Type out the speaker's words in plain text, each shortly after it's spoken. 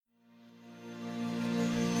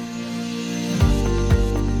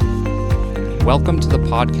Welcome to the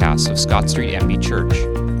podcast of Scott Street MB Church.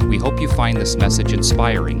 We hope you find this message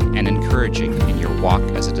inspiring and encouraging in your walk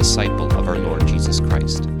as a disciple of our Lord Jesus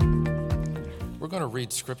Christ. We're going to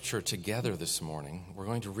read scripture together this morning. We're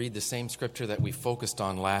going to read the same scripture that we focused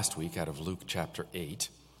on last week out of Luke chapter 8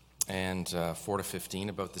 and 4 to 15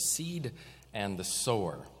 about the seed and the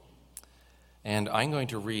sower. And I'm going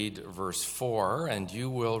to read verse 4, and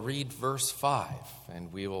you will read verse 5,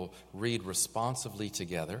 and we will read responsively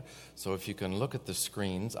together. So if you can look at the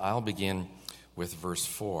screens, I'll begin with verse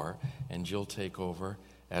 4, and you'll take over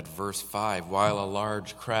at verse 5. While a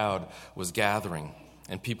large crowd was gathering,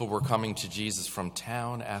 and people were coming to Jesus from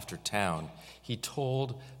town after town, he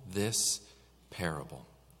told this parable.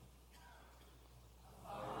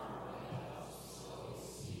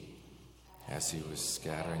 As he was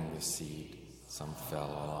scattering the seed, some fell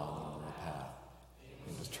along the path.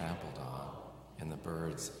 It was trampled on, and the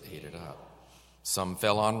birds ate it up. Some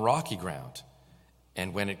fell on rocky ground,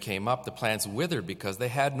 and when it came up, the plants withered because they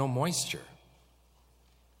had no moisture.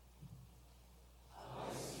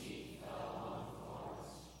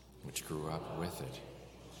 Which grew up with it,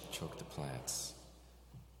 choked the plants.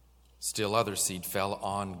 Still other seed fell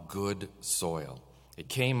on good soil. It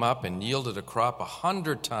came up and yielded a crop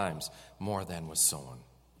 100 times more than was sown.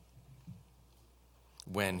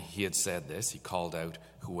 When he had said this, he called out,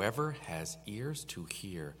 "Whoever has ears to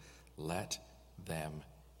hear, let them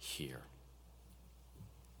hear."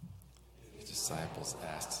 His disciples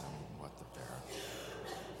asked him what the parable.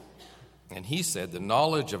 And he said, "The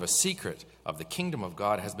knowledge of a secret of the kingdom of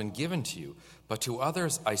God has been given to you, but to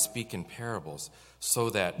others I speak in parables, so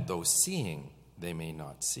that though seeing they may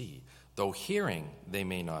not see, though hearing they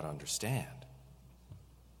may not understand."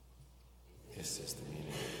 This is the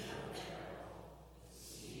meaning.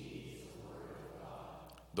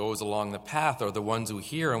 Those along the path are the ones who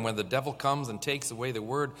hear, and when the devil comes and takes away the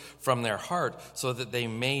word from their heart, so that they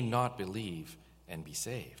may not believe and be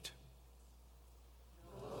saved.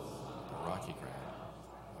 The rocky ground,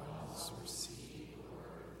 ones receive the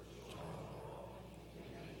word,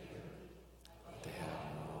 but they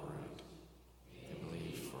have no root. They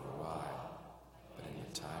believe for a while, but in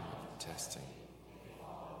the time of testing.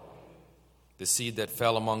 The seed that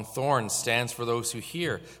fell among thorns stands for those who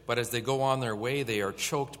hear, but as they go on their way, they are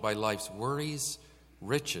choked by life's worries,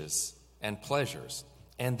 riches, and pleasures,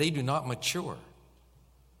 and they do not mature.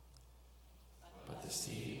 But the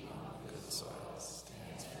seed on good soil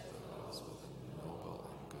stands for those with a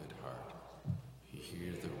noble and good heart, who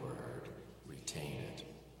hear the word, retain it,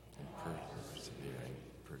 and persevering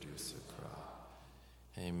produce a crop.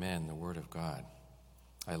 Amen, the word of God.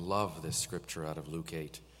 I love this scripture out of Luke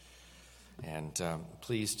 8. And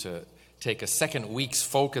pleased to take a second week's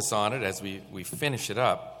focus on it as we finish it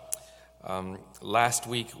up. Last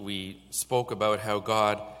week we spoke about how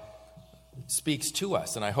God speaks to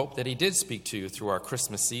us, and I hope that he did speak to you through our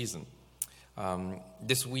Christmas season.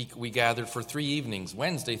 This week we gathered for 3 evenings,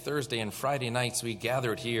 Wednesday, Thursday, and Friday nights. We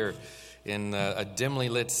gathered here in a dimly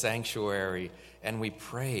lit sanctuary, and we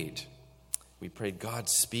prayed. We prayed, God,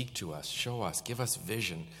 speak to us, show us, give us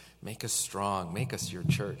vision. Make us strong. Make us your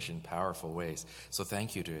church in powerful ways. So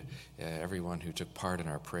thank you to everyone who took part in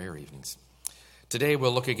our prayer evenings. Today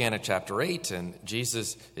we'll look again at chapter 8, and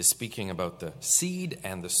Jesus is speaking about the seed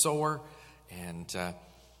and the sower. And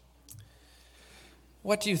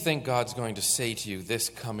what do you think God's going to say to you this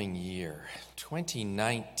coming year?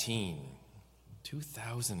 2019.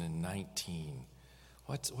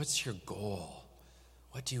 What's your goal?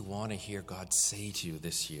 What do you want to hear God say to you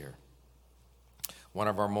this year? One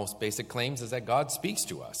of our most basic claims is that God speaks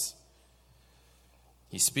to us.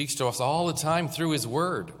 He speaks to us all the time through his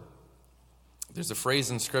word. There's a phrase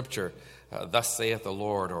in Scripture, thus saith the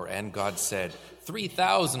Lord, or and God said,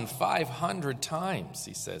 3,500 times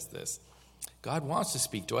he says this. God wants to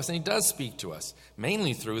speak to us, and he does speak to us,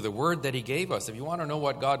 mainly through the word that he gave us. If you want to know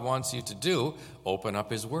what God wants you to do, open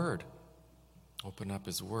up his word. Open up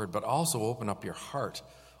his word, but also open up your heart.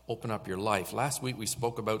 Open up your life. Last week we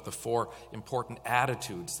spoke about the 4 important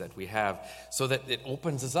attitudes that we have so that it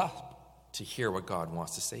opens us up to hear what God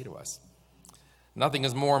wants to say to us. Nothing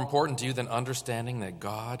is more important to you than understanding that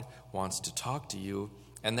God wants to talk to you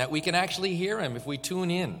and that we can actually hear him if we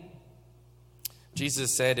tune in.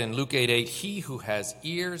 Jesus said in Luke 8:8, "He who has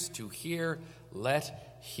ears to hear,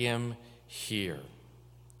 let him hear."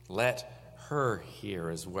 Let her hear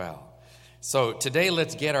as well. So today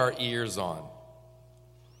let's get our ears on.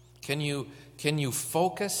 Can you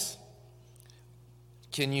focus?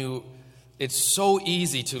 It's so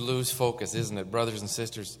easy to lose focus, isn't it, brothers and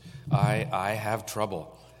sisters? I have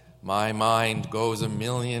trouble. My mind goes a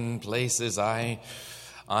million places.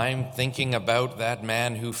 I'm thinking about that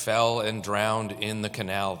man who fell and drowned in the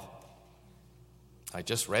canal. I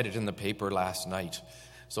just read it in the paper last night.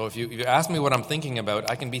 So if you ask me what I'm thinking about,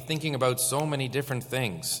 I can be thinking about so many different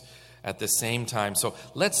things at the same time. So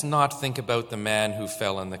let's not think about the man who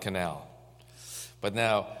fell in the canal. But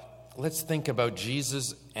now, let's think about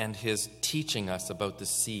Jesus and his teaching us about the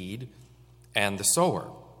seed and the sower.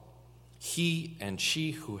 He and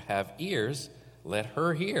she who have ears, let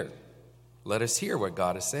her hear. Let us hear what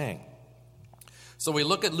God is saying. So we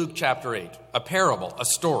look at Luke chapter 8, a parable, a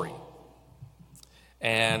story.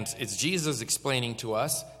 And it's Jesus explaining to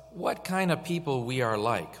us what kind of people we are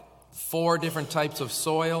like. 4 different types of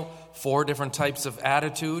soil, 4 different types of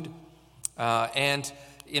attitude. And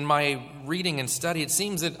in my reading and study, it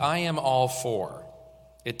seems that I am all 4.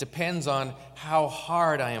 It depends on how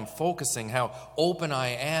hard I am focusing, how open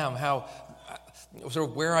I am, how sort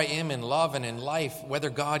of where I am in love and in life, whether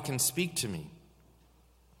God can speak to me.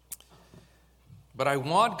 But I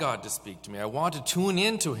want God to speak to me. I want to tune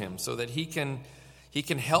into him so that he can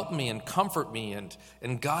help me and comfort me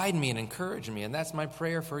and guide me and encourage me. And that's my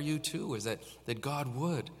prayer for you too, is that God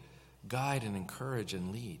would guide and encourage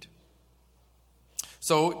and lead.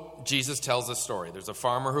 So Jesus tells a story. There's a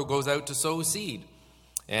farmer who goes out to sow seed.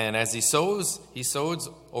 And as he sows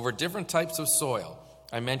over different types of soil.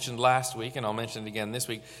 I mentioned last week, and I'll mention it again this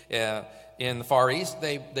week, in the Far East,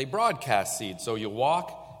 they broadcast seed. So you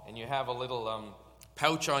walk, and you have a little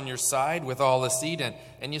pouch on your side with all the seed,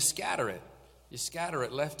 and you scatter it. You scatter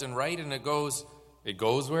it left and right, and it goes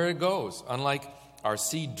where it goes. Unlike our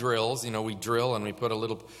seed drills, we drill and we put a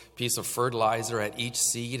little piece of fertilizer at each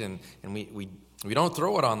seed, and we don't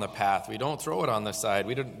throw it on the path. We don't throw it on the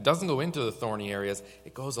side. It doesn't go into the thorny areas.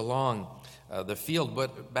 It goes along the field.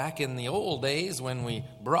 But back in the old days when we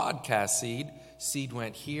broadcast seed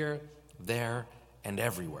went here, there, and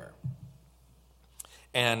everywhere.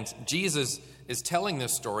 And Jesus is telling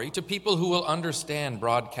this story to people who will understand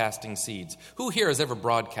broadcasting seeds. Who here has ever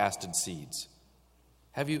broadcasted seeds?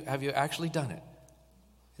 Have you actually done it?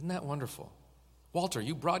 Isn't that wonderful? Walter,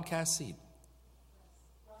 you broadcast seed.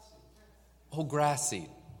 Oh, grass seed.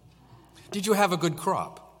 Did you have a good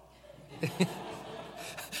crop?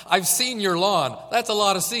 I've seen your lawn. That's a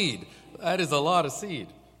lot of seed. That is a lot of seed.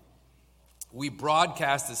 We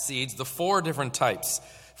broadcast the seeds, the 4 different types.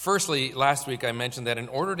 Firstly, last week I mentioned that in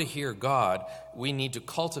order to hear God, we need to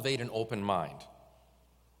cultivate an open mind.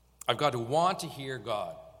 I've got to want to hear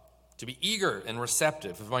God, to be eager and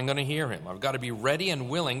receptive if I'm going to hear him. I've got to be ready and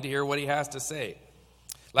willing to hear what he has to say.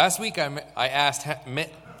 Last week I asked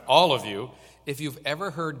all of you if you've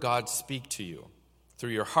ever heard God speak to you through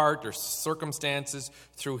your heart or circumstances,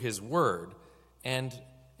 through his word. And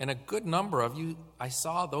a good number of you, I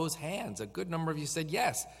saw those hands. A good number of you said,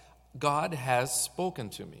 yes, God has spoken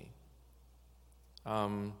to me.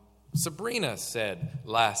 Sabrina said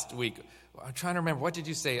last week, I'm trying to remember, what did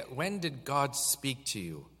you say? When did God speak to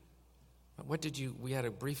you? We had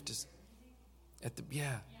a brief,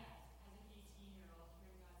 yeah.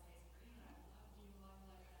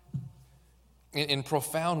 In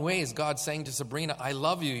profound ways, God's saying to Sabrina, I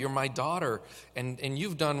love you, you're my daughter, and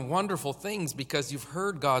you've done wonderful things because you've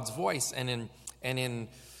heard God's voice, and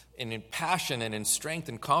in passion and in strength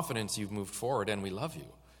and confidence you've moved forward, and we love you,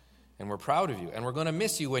 and we're proud of you, and we're going to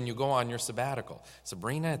miss you when you go on your sabbatical.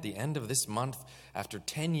 Sabrina, at the end of this month, after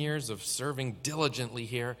 10 years of serving diligently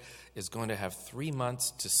here, is going to have 3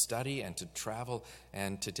 months to study and to travel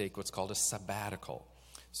and to take what's called a sabbatical.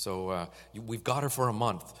 So we've got her for a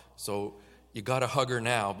month, so you got to hug her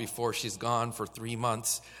now before she's gone for 3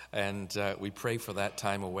 months, and we pray for that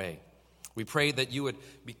time away. We pray that you would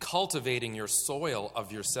be cultivating your soil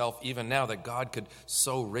of yourself even now, that God could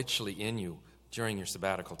sow richly in you during your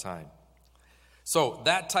sabbatical time. So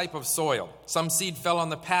that type of soil, some seed fell on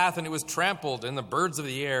the path and it was trampled, and the birds of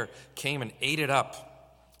the air came and ate it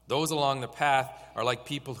up. Those along the path are like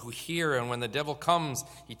people who hear, and when the devil comes,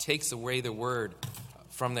 he takes away the word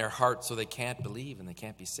from their heart so they can't believe and they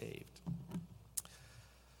can't be saved.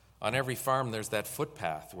 On every farm, there's that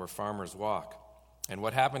footpath where farmers walk. And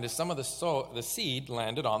what happened is some of the seed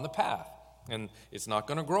landed on the path. And it's not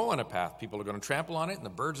going to grow on a path. People are going to trample on it, and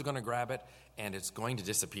the birds are going to grab it, and it's going to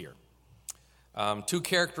disappear. 2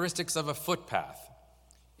 characteristics of a footpath.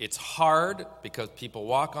 It's hard because people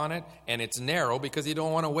walk on it, and it's narrow because you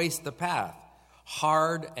don't want to waste the path.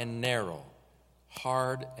 Hard and narrow.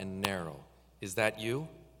 Hard and narrow. Is that you?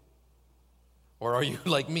 Or are you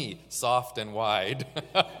like me, soft and wide?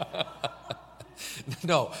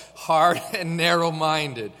 No, hard and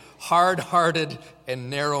narrow-minded. Hard-hearted and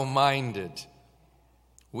narrow-minded.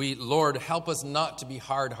 Lord, help us not to be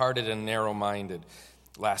hard-hearted and narrow-minded.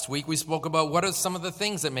 Last week we spoke about what are some of the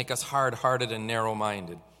things that make us hard-hearted and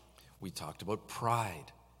narrow-minded. We talked about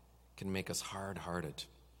pride can make us hard-hearted.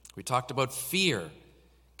 We talked about fear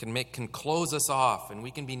can close us off and we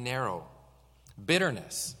can be narrow.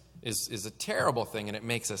 Bitterness is a terrible thing, and it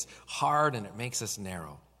makes us hard and it makes us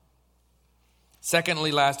narrow.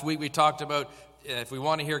 Secondly, last week we talked about if we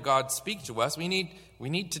want to hear God speak to us, we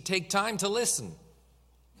need to take time to listen.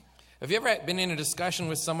 Have you ever been in a discussion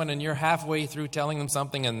with someone and you're halfway through telling them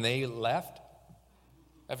something and they left?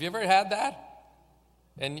 Have you ever had that?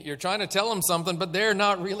 And you're trying to tell them something, but they're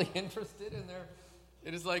not really interested, and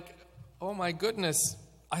it is like, oh my goodness,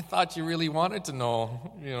 I thought you really wanted to know,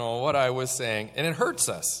 what I was saying, and it hurts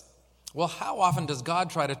us. Well, how often does God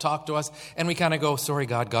try to talk to us and we kind of go, sorry,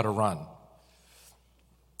 God, got to run?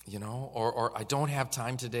 Or I don't have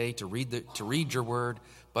time today to read your word,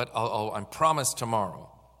 but I'm promised tomorrow.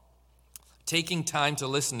 Taking time to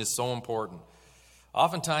listen is so important.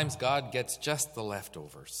 Oftentimes, God gets just the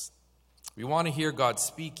leftovers. We want to hear God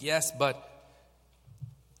speak, yes, but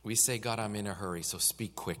we say, God, I'm in a hurry, so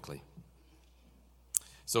speak quickly.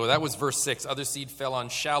 So that was verse 6. Other seed fell on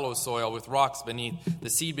shallow soil with rocks beneath. The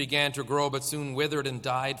seed began to grow, but soon withered and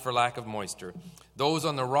died for lack of moisture. Those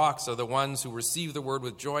on the rocks are the ones who receive the word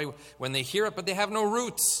with joy when they hear it, but they have no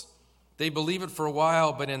roots. They believe it for a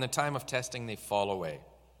while, but in the time of testing, they fall away.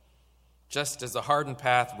 Just as the hardened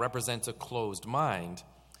path represents a closed mind,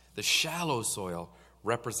 the shallow soil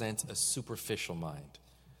represents a superficial mind.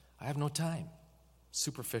 I have no time.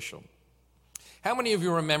 Superficial. How many of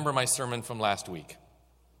you remember my sermon from last week?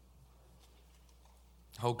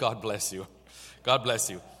 Oh, God bless you. God bless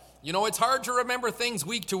you. It's hard to remember things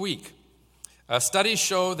week to week. Studies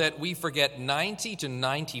show that we forget 90 to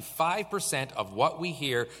 95% of what we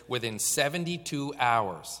hear within 72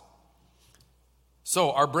 hours.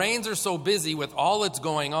 So our brains are so busy with all that's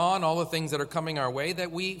going on, all the things that are coming our way,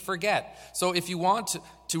 that we forget. So if you want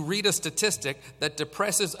to read a statistic that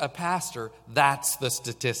depresses a pastor, that's the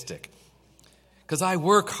statistic. Because I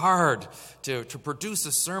work hard to produce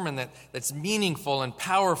a sermon that's meaningful and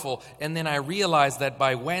powerful, and then I realize that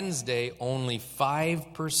by Wednesday, only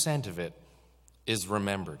 5% of it is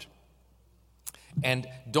remembered. And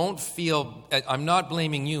don't feel, I'm not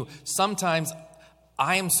blaming you. Sometimes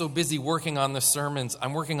I am so busy working on the sermons.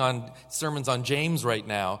 I'm working on sermons on James right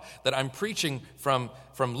now that I'm preaching from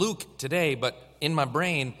Luke today, but in my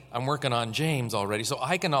brain, I'm working on James already. So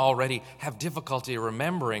I can already have difficulty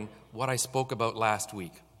remembering what I spoke about last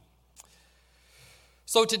week.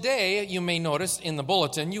 So today, you may notice in the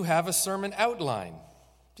bulletin, you have a sermon outline.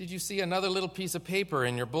 Did you see another little piece of paper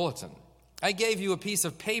in your bulletin? I gave you a piece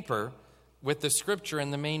of paper with the scripture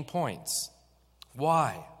and the main points.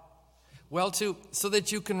 Why? Well, so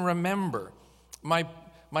that you can remember. My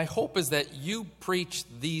hope is that you preach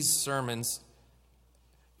these sermons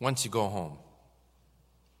once you go home,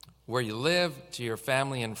 where you live, to your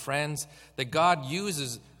family and friends, that God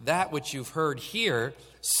uses that which you've heard here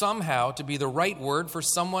somehow to be the right word for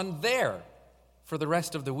someone there for the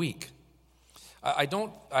rest of the week.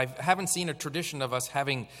 I haven't seen a tradition of us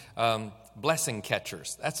having blessing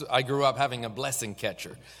catchers. I grew up having a blessing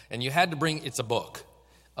catcher, and you had to bring, it's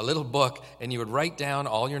a little book, and you would write down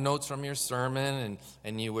all your notes from your sermon,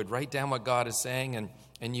 and you would write down what God is saying,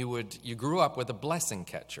 and you grew up with a blessing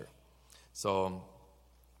catcher. So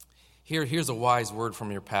here's a wise word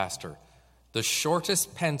from your pastor. The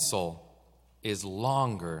shortest pencil is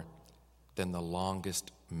longer than the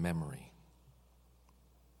longest memory.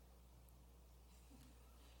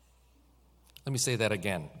 Let me say that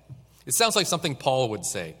again. It sounds like something Paul would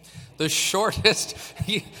say. The shortest,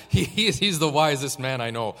 he's the wisest man I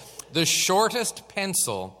know. The shortest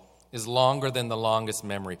pencil is longer than the longest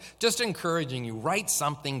memory. Just encouraging you, write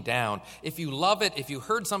something down. If you love it, if you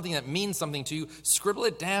heard something that means something to you, scribble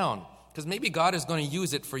it down, because maybe God is going to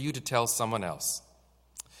use it for you to tell someone else.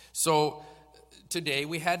 So today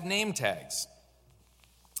we had name tags.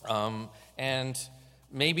 And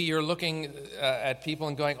maybe you're looking at people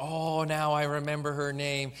and going, oh, now I remember her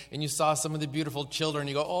name. And you saw some of the beautiful children.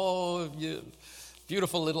 You go, oh,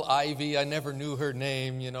 beautiful little Ivy. I never knew her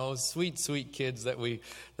name. Sweet, sweet kids that we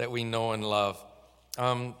know and love.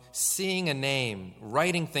 Seeing a name,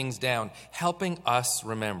 writing things down, helping us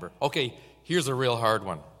remember. Okay, here's a real hard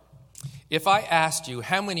one. If I asked you,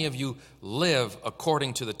 how many of you live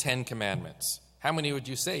according to the 10 Commandments? How many would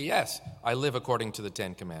you say, yes, I live according to the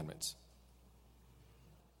 10 Commandments?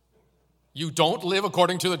 You don't live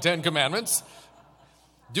according to the 10 Commandments?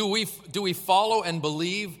 Do we follow and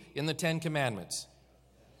believe in the 10 Commandments?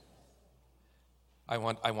 I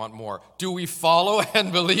want more. Do we follow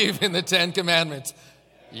and believe in the 10 Commandments?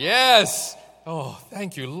 Yes. Oh,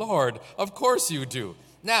 thank you, Lord. Of course you do.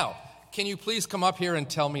 Now, can you please come up here and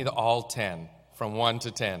tell me all 10, from 1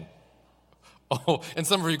 to 10? Oh, and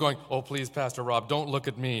some of you are going, oh, please, Pastor Rob, don't look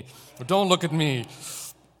at me. Don't look at me.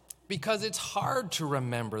 Because it's hard to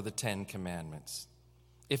remember the 10 commandments.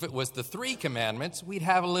 If it was the 3 commandments, we'd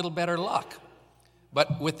have a little better luck.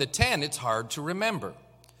 But with the 10, it's hard to remember.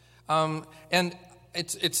 And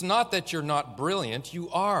it's not that you're not brilliant, you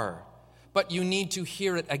are. But you need to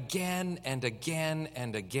hear it again and again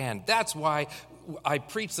and again. That's why I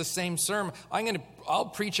preach the same sermon. I'll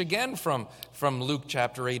preach again from Luke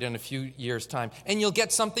chapter 8 in a few years' time, and you'll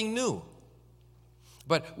get something new.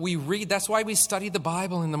 But we read, that's why we study the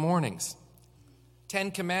Bible in the mornings.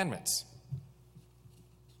 10 commandments.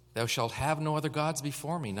 Thou shalt have no other gods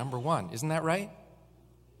before me, number 1. Isn't that right?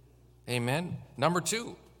 Amen. Number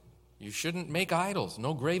 2, you shouldn't make idols,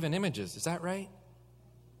 no graven images. Is that right?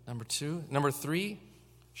 Number 2. Number 3,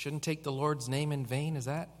 shouldn't take the Lord's name in vain. Is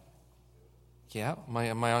that? Yeah,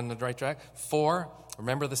 am I on the right track? 4,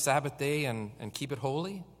 remember the Sabbath day and keep it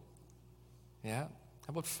holy. Yeah. How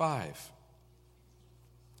about 5?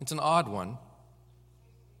 It's an odd one.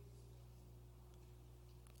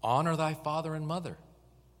 Honor thy father and mother.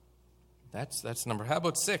 That's number. How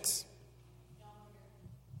about 6?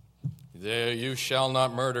 There, you shall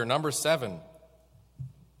not murder. Number 7.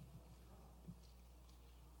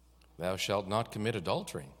 Thou shalt not commit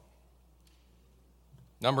adultery.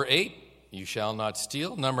 Number 8, you shall not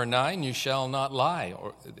steal. Number 9, you shall not lie.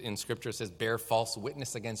 Or in Scripture it says, bear false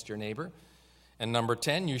witness against your neighbor. And number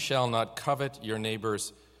 10, you shall not covet your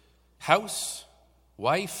neighbor's house,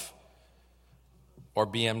 wife, or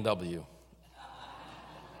BMW.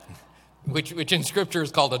 which in Scripture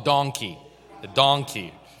is called a donkey. A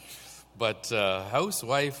donkey. But house,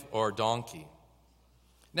 wife, or donkey.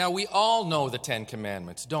 Now, we all know the 10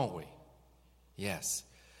 Commandments, don't we? Yes.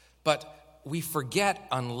 But we forget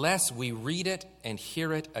unless we read it and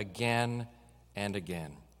hear it again and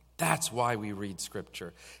again. That's why we read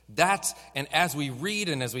Scripture. And as we read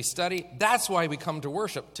and as we study, that's why we come to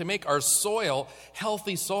worship, to make our soil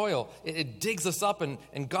healthy soil. It digs us up,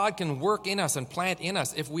 and God can work in us and plant in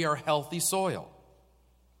us if we are healthy soil.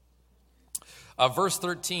 Verse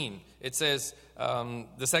 13, it says,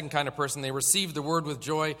 the second kind of person, they receive the word with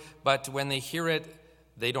joy, but when they hear it,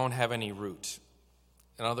 they don't have any root.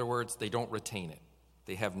 In other words, they don't retain it.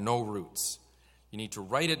 They have no roots. You need to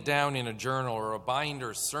write it down in a journal or a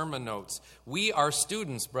binder, sermon notes. We are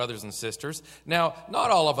students, brothers and sisters. Now,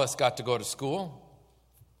 not all of us got to go to school.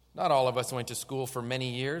 Not all of us went to school for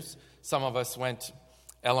many years. Some of us went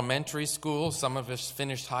elementary school. Some of us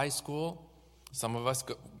finished high school. Some of us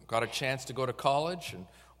got a chance to go to college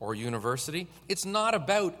or university. It's not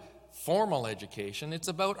about formal education. It's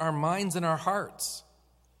about our minds and our hearts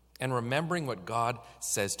and remembering what God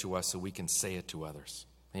says to us so we can say it to others.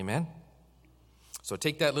 Amen? So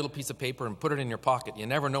take that little piece of paper and put it in your pocket. You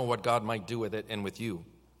never know what God might do with it and with you.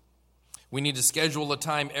 We need to schedule a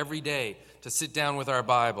time every day to sit down with our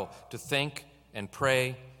Bible, to think and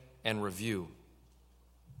pray and review.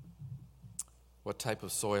 What type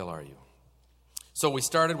of soil are you? So we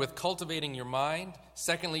started with cultivating your mind.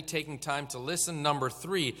 Secondly, taking time to listen. Number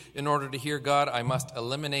 3, in order to hear God, I must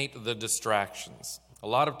eliminate the distractions. A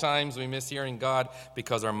lot of times we miss hearing God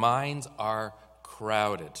because our minds are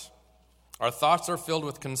crowded. Our thoughts are filled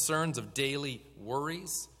with concerns of daily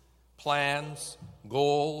worries, plans,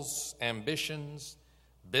 goals, ambitions,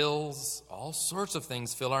 bills, all sorts of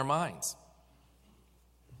things fill our minds.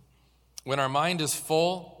 When our mind is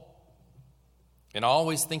full and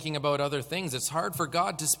always thinking about other things, it's hard for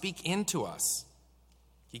God to speak into us.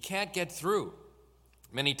 He can't get through.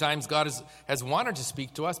 Many times God has wanted to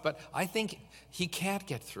speak to us, but I think he can't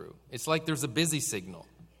get through. It's like there's a busy signal.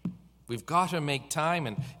 We've got to make time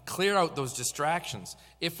and clear out those distractions.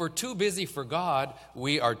 If we're too busy for God,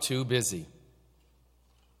 we are too busy.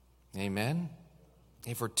 Amen?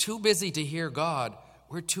 If we're too busy to hear God,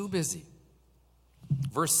 we're too busy.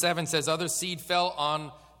 Verse 7 says, other seed fell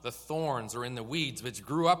on the thorns or in the weeds, which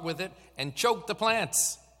grew up with it and choked the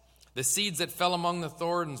plants. The seeds that fell among the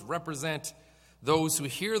thorns represent those who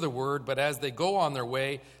hear the word, but as they go on their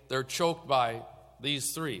way, they're choked by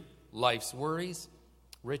these 3: life's worries,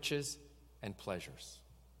 riches, and pleasures.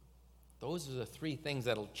 Those are the 3 things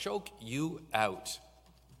that'll choke you out.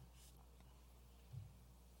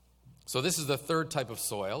 So this is the third type of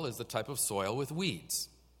soil, is the type of soil with weeds.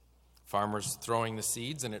 Farmers throwing the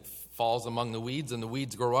seeds, and it falls among the weeds, and the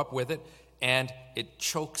weeds grow up with it, and it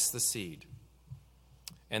chokes the seed.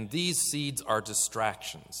 And these seeds are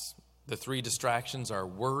distractions. The 3 distractions are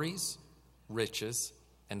worries, riches,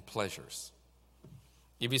 and pleasures.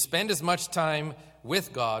 If you spend as much time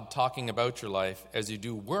with God talking about your life as you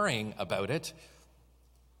do worrying about it,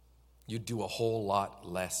 you'd do a whole lot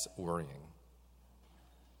less worrying.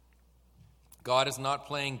 God is not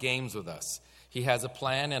playing games with us. He has a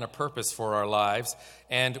plan and a purpose for our lives,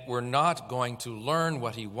 and we're not going to learn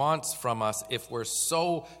what he wants from us if we're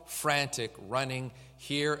so frantic, running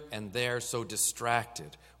here and there, so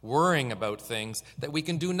distracted, worrying about things that we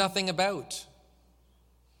can do nothing about.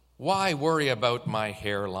 Why worry about my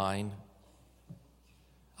hairline?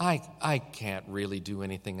 I can't really do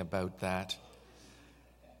anything about that.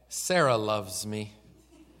 Sarah loves me.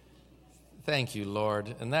 Thank you,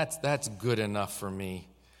 Lord. And that's good enough for me.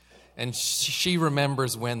 And she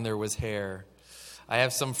remembers when there was hair. I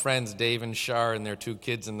have some friends, Dave and Shar, and their 2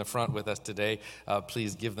 kids in the front with us today.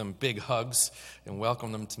 Please give them big hugs and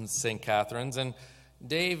welcome them to St. Catherine's. And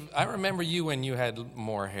Dave, I remember you when you had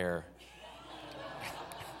more hair.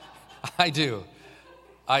 I do.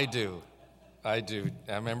 I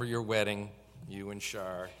remember your wedding, you and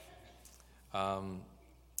Shar.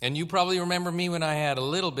 And you probably remember me when I had a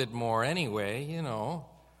little bit more anyway,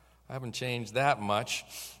 I haven't changed that much.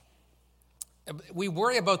 We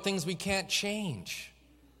worry about things we can't change.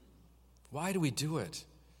 Why do we do it?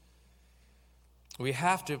 We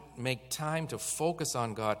have to make time to focus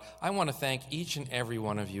on God. I want to thank each and every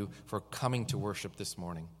one of you for coming to worship this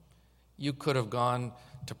morning. You could have gone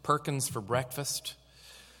to Perkins for breakfast.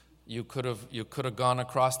 You could have gone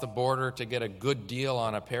across the border to get a good deal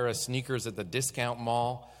on a pair of sneakers at the discount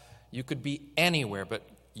mall. You could be anywhere, but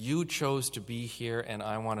you chose to be here, and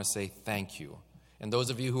I want to say thank you. And those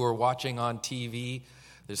of you who are watching on TV,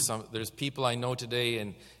 there's people I know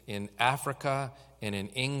today in Africa and in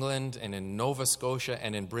England and in Nova Scotia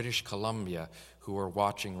and in British Columbia who are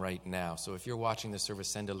watching right now. So if you're watching this service,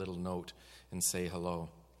 send a little note and say hello.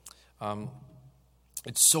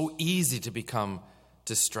 It's so easy to become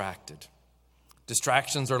distracted.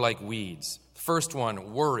 Distractions are like weeds. First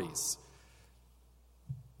one, worries.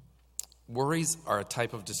 Worries are a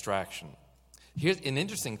type of distraction. Here's an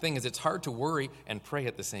interesting thing is it's hard to worry and pray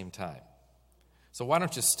at the same time. So why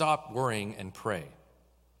don't you stop worrying and pray?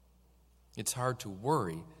 It's hard to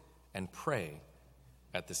worry and pray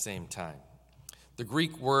at the same time. The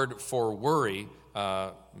Greek word for worry,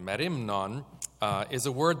 merimnon, is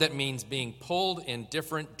a word that means being pulled in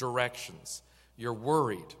different directions. You're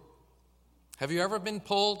worried. Have you ever been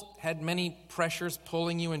pulled, had many pressures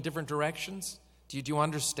pulling you in different directions? Do you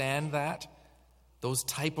understand that? Those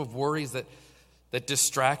type of worries that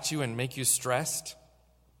distract you and make you stressed?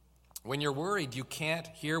 When you're worried, you can't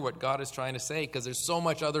hear what God is trying to say because there's so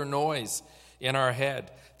much other noise in our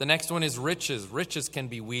head. The next one is riches. Riches can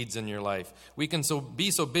be weeds in your life. We can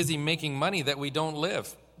be so busy making money that we don't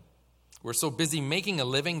live. We're so busy making a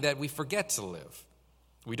living that we forget to live.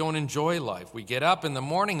 We don't enjoy life. We get up in the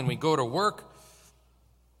morning and we go to work.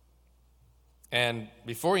 And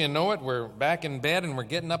before you know it, we're back in bed and we're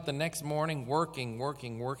getting up the next morning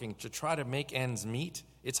working to try to make ends meet.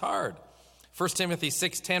 It's hard. 1 Timothy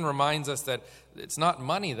 6:10 reminds us that it's not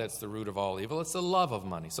money that's the root of all evil, it's the love of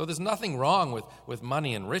money. So there's nothing wrong with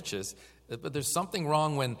money and riches, but there's something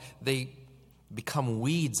wrong when they become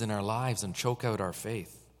weeds in our lives and choke out our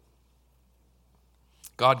faith.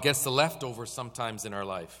 God gets the leftovers sometimes in our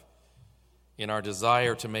life. In our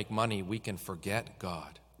desire to make money, we can forget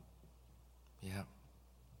God. Yeah.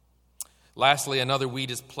 Lastly, another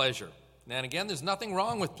weed is pleasure. And again, there's nothing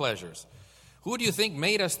wrong with pleasures. Who do you think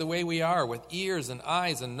made us the way we are, with ears and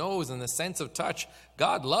eyes and nose and the sense of touch?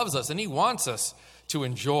 God loves us and he wants us to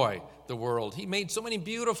enjoy the world. He made so many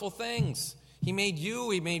beautiful things. He made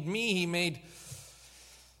you, he made me, he made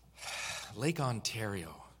Lake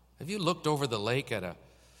Ontario. Have you looked over the lake at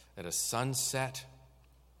a sunset?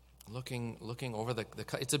 Looking over the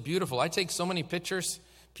it's a beautiful. I take so many pictures.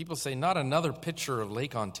 People say, not another picture of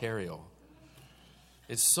Lake Ontario.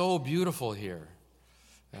 It's so beautiful here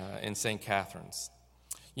in St. Catherine's.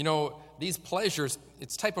 You know, these pleasures,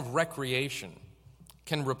 it's type of recreation,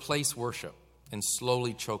 can replace worship and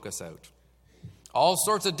slowly choke us out. All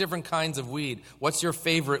sorts of different kinds of weed. What's your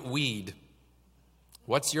favorite weed?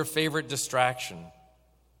 What's your favorite distraction?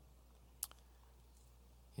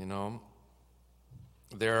 You know,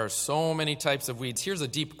 there are so many types of weeds. Here's a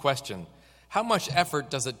deep question. How much effort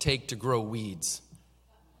does it take to grow weeds?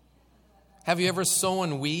 Have you ever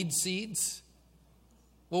sown weed seeds?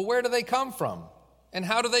 Well, where do they come from? And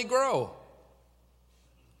how do they grow?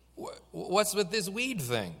 What's with this weed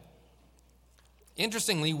thing?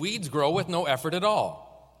 Interestingly, weeds grow with no effort at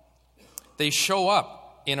all. They show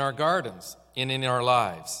up in our gardens and in our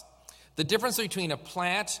lives. The difference between a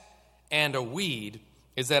plant and a weed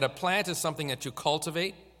is that a plant is something that you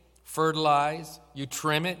cultivate, fertilize, you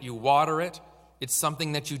trim it, you water it. It's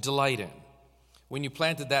something that you delight in. When you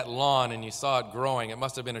planted that lawn and you saw it growing, it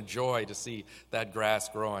must have been a joy to see that grass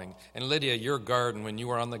growing. And Lydia, your garden, when you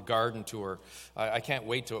were on the garden tour, I can't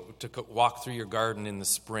wait to walk through your garden in the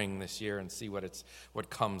spring this year and see what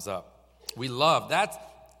comes up. We love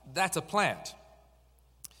that's a plant.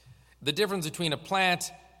 The difference between a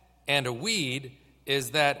plant and a weed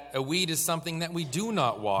is that a weed is something that we do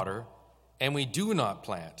not water and we do not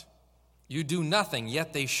plant. You do nothing,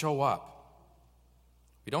 yet they show up.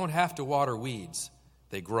 We don't have to water weeds.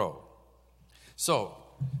 They grow. So,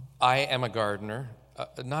 I am a gardener.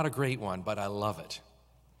 Not a great one, but I love it.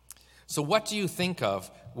 So what do you think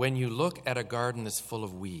of when you look at a garden that's full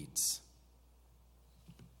of weeds?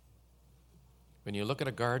 When you look at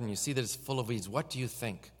a garden, you see that it's full of weeds. What do you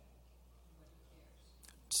think?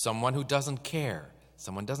 Someone who doesn't care.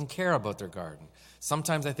 Someone doesn't care about their garden.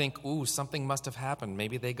 Sometimes I think, something must have happened.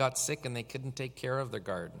 Maybe they got sick and they couldn't take care of their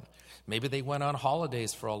garden. Maybe they went on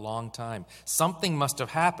holidays for a long time. Something must have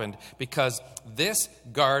happened because this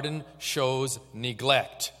garden shows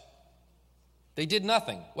neglect. They did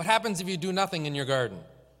nothing. What happens if you do nothing in your garden?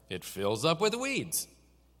 It fills up with weeds.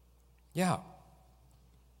 Yeah.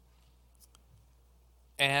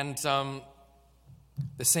 And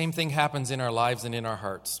the same thing happens in our lives and in our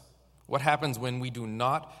hearts. What happens when we do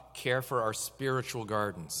not care for our spiritual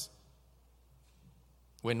gardens?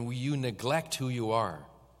 When you neglect who you are.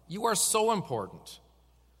 You are so important.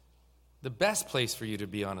 The best place for you to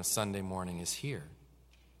be on a Sunday morning is here.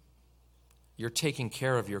 You're taking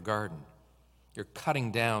care of your garden. You're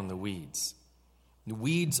cutting down the weeds. The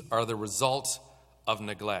weeds are the result of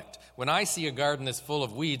neglect. When I see a garden that's full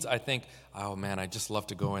of weeds, I think, oh man, I'd just love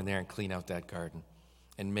to go in there and clean out that garden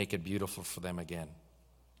and make it beautiful for them again.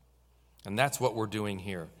 And that's what we're doing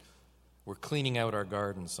here. We're cleaning out our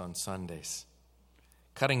gardens on Sundays,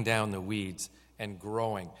 cutting down the weeds and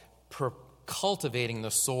growing, cultivating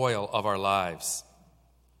the soil of our lives.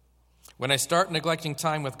 When I start neglecting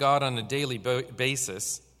time with God on a daily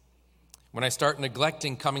basis, when I start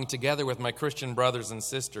neglecting coming together with my Christian brothers and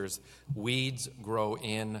sisters, weeds grow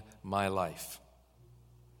in my life.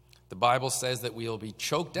 The Bible says that we will be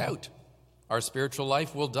choked out. Our spiritual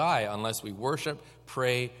life will die unless we worship,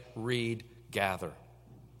 pray, read, gather.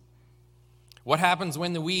 What happens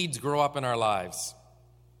when the weeds grow up in our lives?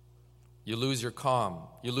 You lose your calm.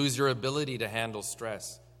 You lose your ability to handle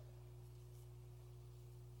stress.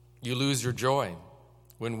 You lose your joy.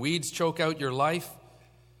 When weeds choke out your life,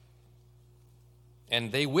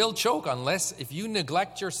 and they will choke if you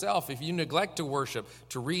neglect yourself, if you neglect to worship,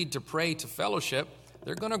 to read, to pray, to fellowship,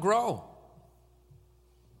 they're going to grow.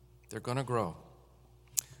 They're going to grow.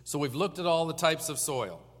 So we've looked at all the types of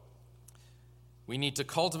soil. We need to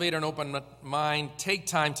cultivate an open mind, take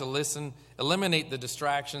time to listen, eliminate the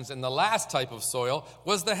distractions. And the last type of soil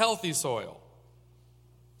was the healthy soil.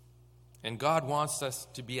 And God wants us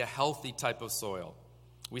to be a healthy type of soil.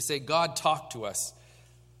 We say, God, talk to us.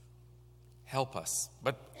 Help us.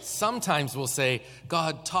 But sometimes we'll say,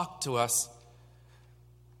 God, talk to us,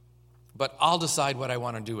 but I'll decide what I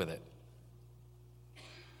want to do with it.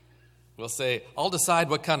 We'll say, I'll decide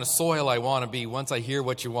what kind of soil I want to be once I hear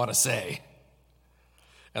what you want to say.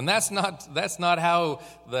 And that's not how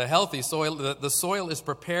the healthy soil, the soil is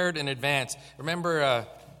prepared in advance. Remember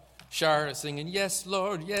Shar singing, yes,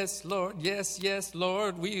 Lord, yes, Lord, yes, yes,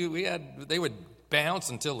 Lord. They would bounce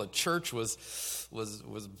until the church was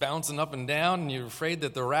bouncing up and down, and you're afraid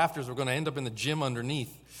that the rafters were going to end up in the gym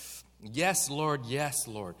underneath. Yes, Lord, yes,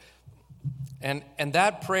 Lord. And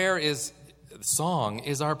that song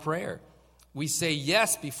is our prayer. We say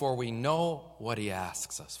yes before we know what he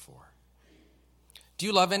asks us for. Do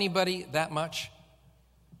you love anybody that much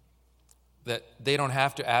that they don't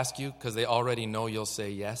have to ask you because they already know you'll say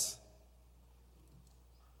yes?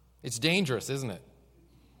 It's dangerous, isn't it?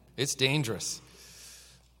 It's dangerous.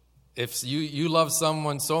 If you love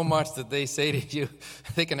someone so much that they say to you,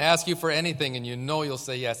 they can ask you for anything and you know you'll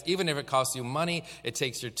say yes. Even if it costs you money, it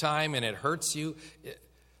takes your time and it hurts you,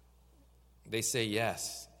 they say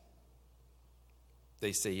yes.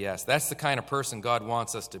 They say yes. That's the kind of person God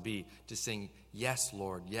wants us to be, to sing, yes,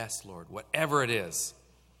 Lord, whatever it is.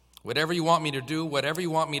 Whatever you want me to do, whatever you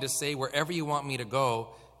want me to say, wherever you want me to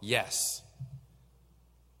go, yes.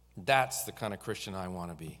 That's the kind of Christian I want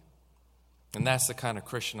to be. And that's the kind of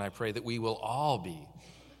Christian I pray that we will all be,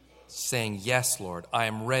 saying, yes, Lord, I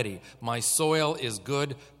am ready. My soil is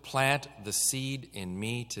good. Plant the seed in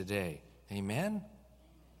me today. Amen?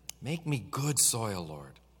 Make me good soil,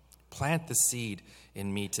 Lord. Plant the seed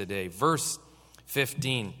in me today. Verse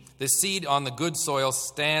 15. The seed on the good soil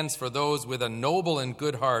stands for those with a noble and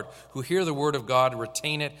good heart who hear the word of God,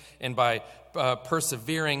 retain it, and by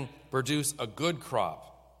persevering produce a good crop.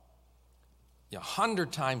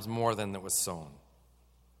 100 times more than that was sown.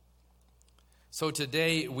 So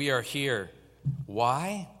today we are here.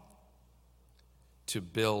 Why? To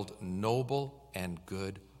build noble and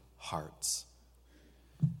good hearts.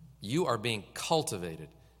 You are being cultivated.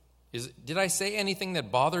 Did I say anything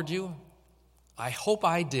that bothered you? I hope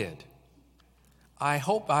I did. I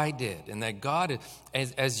hope I did. And that God,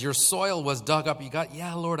 as your soil was dug up,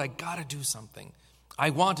 Lord, I got to do something.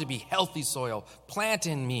 I want to be healthy soil. Plant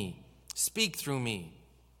in me. Speak through me.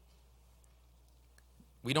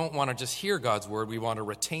 We don't want to just hear God's word. We want to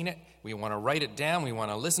retain it. We want to write it down. We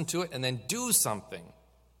want to listen to it and then do something.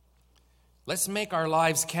 Let's make our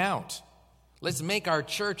lives count. Let's make our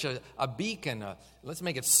church a beacon. Let's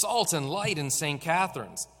make it salt and light in St.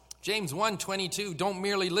 Catherine's. James 1:22, don't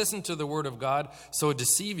merely listen to the word of God, so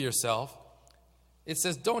deceive yourself. It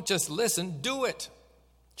says, don't just listen, do it.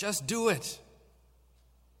 Just do it.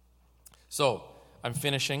 So, I'm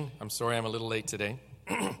finishing. I'm sorry I'm a little late today.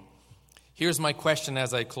 Here's my question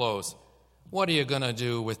as I close. What are you going to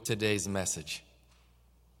do with today's message?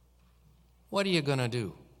 What are you going to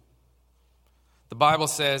do? The Bible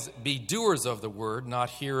says, be doers of the word, not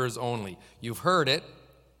hearers only. You've heard it.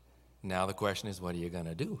 Now the question is, what are you going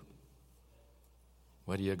to do?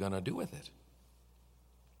 What are you going to do with it?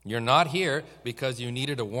 You're not here because you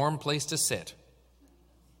needed a warm place to sit.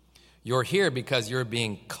 You're here because you're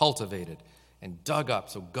being cultivated and dug up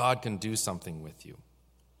so God can do something with you.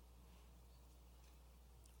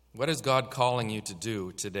 What is God calling you to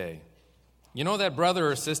do today? You know that brother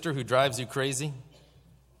or sister who drives you crazy?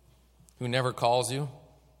 Who never calls you?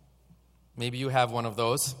 Maybe you have one of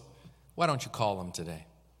those. Why don't you call them today?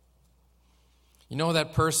 You know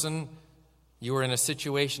that person, you were in a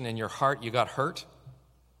situation in your heart, you got hurt?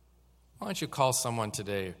 Why don't you call someone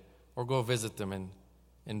today or go visit them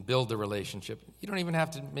and build the relationship? You don't even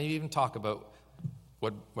have to maybe even talk about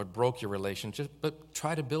what broke your relationship, but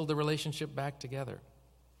try to build the relationship back together.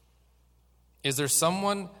 Is there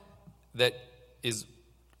someone that is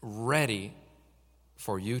ready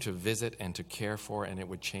for you to visit and to care for, and it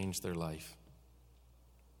would change their life?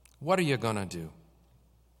 What are you going to do?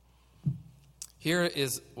 Here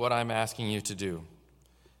is what I'm asking you to do.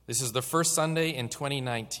 This is the first Sunday in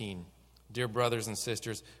 2019. Dear brothers and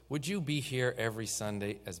sisters, would you be here every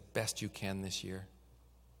Sunday as best you can this year?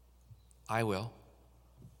 I will.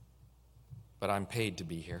 But I'm paid to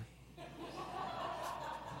be here.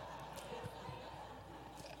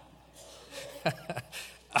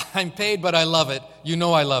 I'm paid, but I love it. You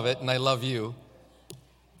know I love it, and I love you.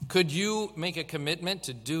 Could you make a commitment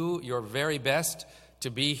to do your very best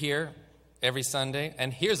to be here every Sunday?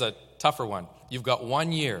 And here's a tougher one. You've got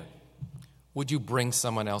 1 year. Would you bring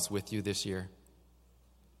someone else with you this year?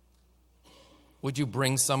 Would you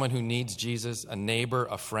bring someone who needs Jesus, a neighbor,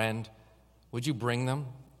 a friend? Would you bring them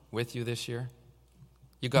with you this year?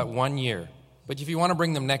 You've got 1 year. But if you want to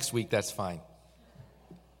bring them next week, that's fine.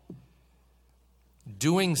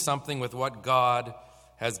 Doing something with what God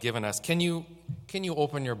has given us. Can you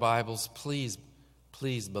open your Bibles, please,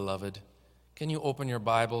 beloved? Can you open your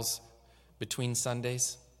Bibles between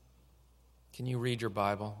Sundays? Can you read your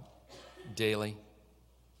Bible daily?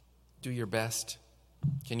 Do your best.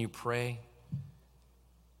 Can you pray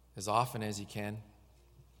as often as you can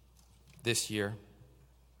this year?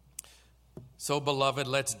 So, beloved,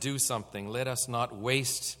 let's do something. Let us not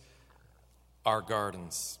waste our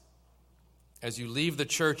gardens. As you leave the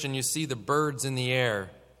church and you see the birds in the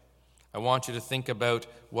air, I want you to think about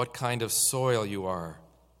what kind of soil you are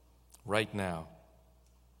right now.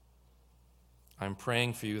 I'm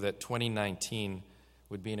praying for you that 2019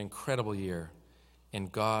 would be an incredible year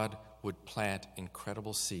and God would plant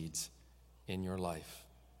incredible seeds in your life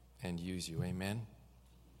and use you. Amen?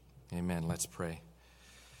 Amen. Let's pray.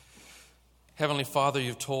 Heavenly Father,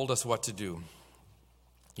 you've told us what to do.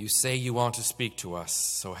 You say you want to speak to us,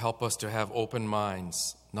 so help us to have open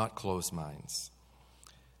minds, not closed minds.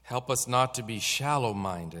 Help us not to be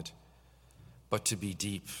shallow-minded, but to be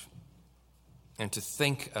deep, and to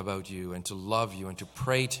think about you, and to love you, and to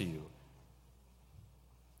pray to you.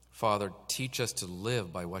 Father, teach us to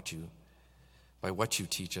live by what you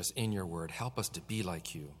teach us in your word. Help us to be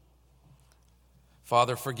like you.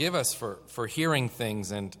 Father, forgive us for hearing things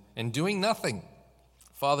and doing nothing.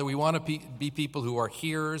 Father, we want to be people who are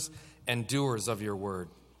hearers and doers of your word.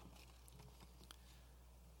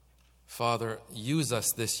 Father, use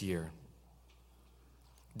us this year,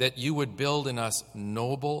 that you would build in us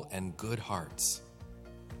noble and good hearts,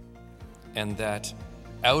 and that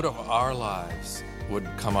out of our lives would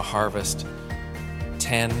come a harvest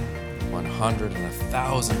 10, 100, and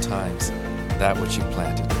 1,000 times that which you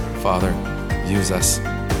planted. Father, use us,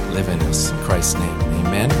 live in us. In Christ's name,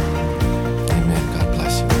 amen. Amen.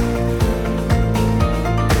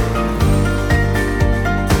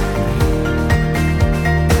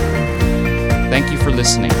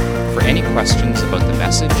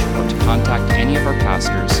 any of our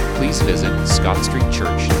pastors, please visit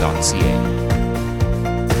scottstreetchurch.ca.